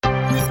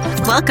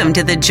Welcome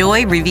to the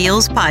Joy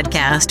Reveals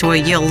podcast, where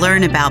you'll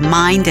learn about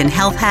mind and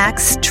health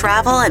hacks,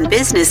 travel and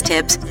business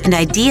tips, and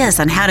ideas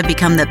on how to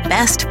become the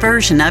best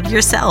version of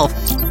yourself.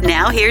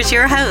 Now here's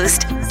your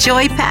host,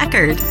 Joy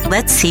Packard.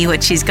 Let's see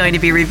what she's going to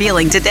be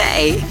revealing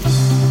today.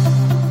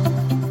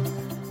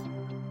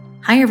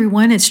 Hi,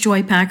 everyone. It's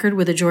Joy Packard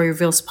with the Joy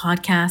Reveals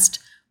podcast.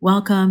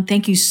 Welcome.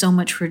 Thank you so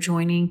much for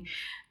joining.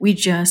 We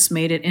just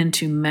made it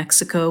into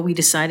Mexico. We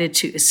decided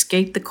to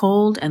escape the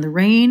cold and the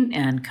rain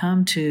and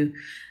come to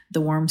the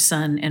warm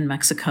sun in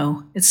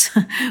Mexico. It's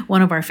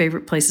one of our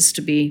favorite places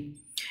to be.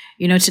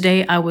 You know,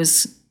 today I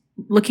was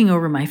looking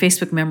over my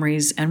Facebook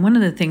memories, and one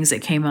of the things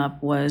that came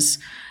up was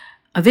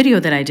a video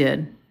that I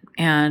did,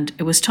 and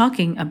it was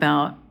talking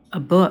about a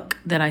book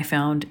that I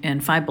found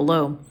in Five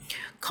Below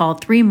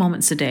called 3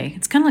 Moments a Day.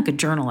 It's kind of like a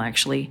journal,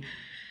 actually.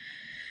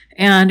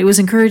 And it was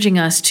encouraging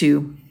us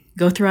to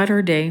go throughout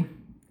our day,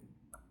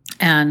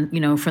 and, you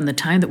know, from the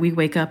time that we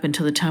wake up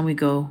until the time we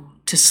go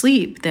to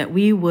sleep, that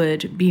we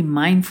would be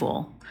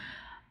mindful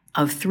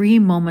of 3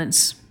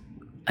 moments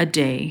a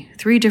day,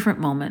 3 different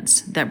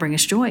moments that bring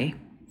us joy.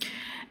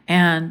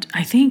 And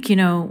I think, you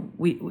know,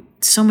 we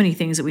so many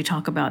things that we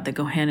talk about that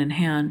go hand in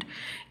hand.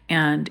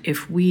 And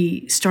if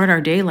we start our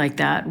day like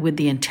that with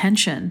the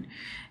intention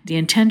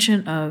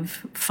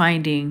of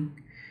finding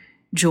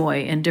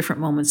joy in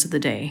different moments of the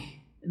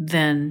day,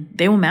 then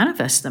they will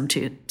manifest them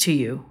to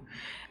you.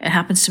 It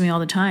happens to me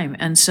all the time.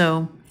 And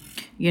so,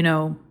 you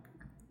know,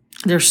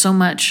 there's so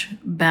much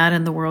bad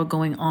in the world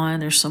going on.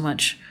 There's so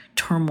much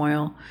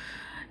turmoil.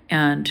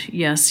 And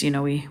yes, you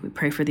know, we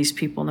pray for these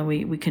people, and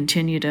we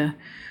continue to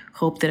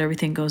hope that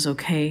everything goes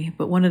okay.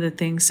 But one of the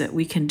things that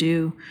we can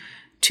do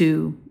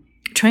to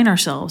train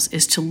ourselves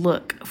is to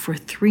look for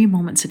 3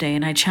 moments a day.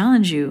 And I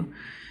challenge you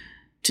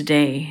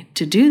today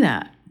to do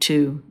that,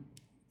 to,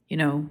 you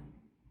know,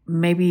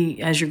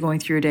 maybe as you're going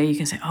through your day, you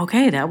can say,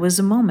 okay, that was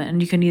a moment.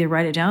 And you can either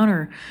write it down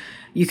or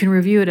you can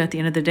review it at the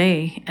end of the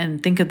day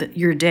and think of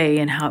your day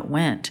and how it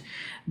went.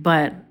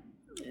 But,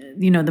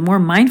 you know, the more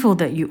mindful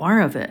that you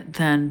are of it,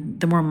 then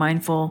the more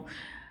mindful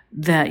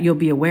that you'll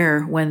be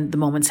aware when the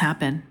moments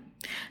happen.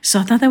 So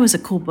I thought that was a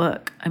cool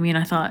book. I mean,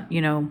 I thought,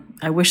 you know,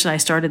 I wish that I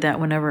started that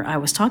whenever I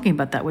was talking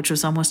about that, which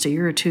was almost a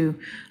year or 2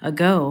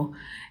 ago.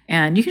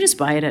 And you can just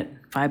buy it at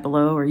Five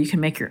Below, or you can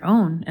make your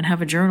own and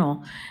have a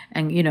journal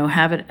and, you know,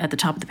 have it at the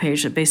top of the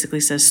page that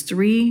basically says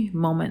 3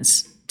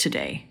 moments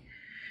today.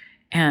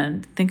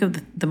 And think of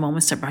the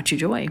moments that brought you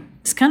joy.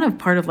 It's kind of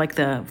part of like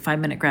the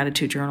 5-minute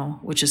gratitude journal,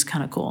 which is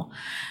kind of cool.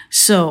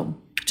 So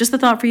just a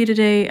thought for you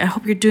today. I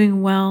hope you're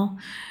doing well.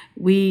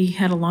 We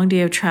had a long day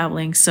of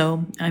traveling,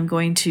 so I'm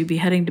going to be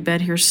heading to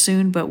bed here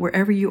soon. But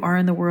wherever you are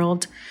in the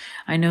world,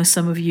 I know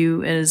some of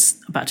you it is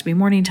about to be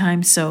morning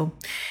time. So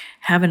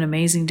have an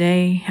amazing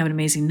day. Have an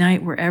amazing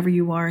night wherever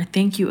you are.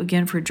 Thank you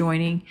again for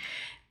joining.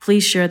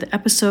 Please share the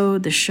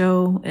episode, the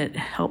show. It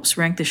helps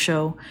rank the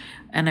show.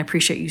 And I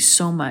appreciate you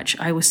so much.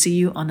 I will see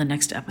you on the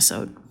next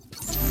episode.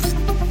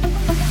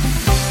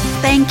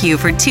 Thank you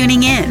for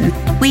tuning in.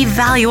 We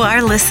value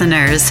our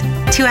listeners.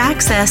 To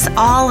access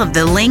all of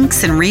the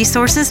links and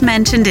resources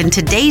mentioned in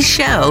today's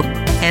show,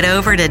 head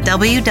over to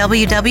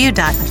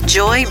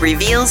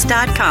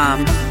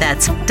www.joyreveals.com.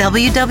 That's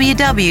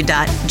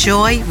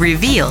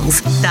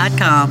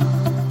www.joyreveals.com.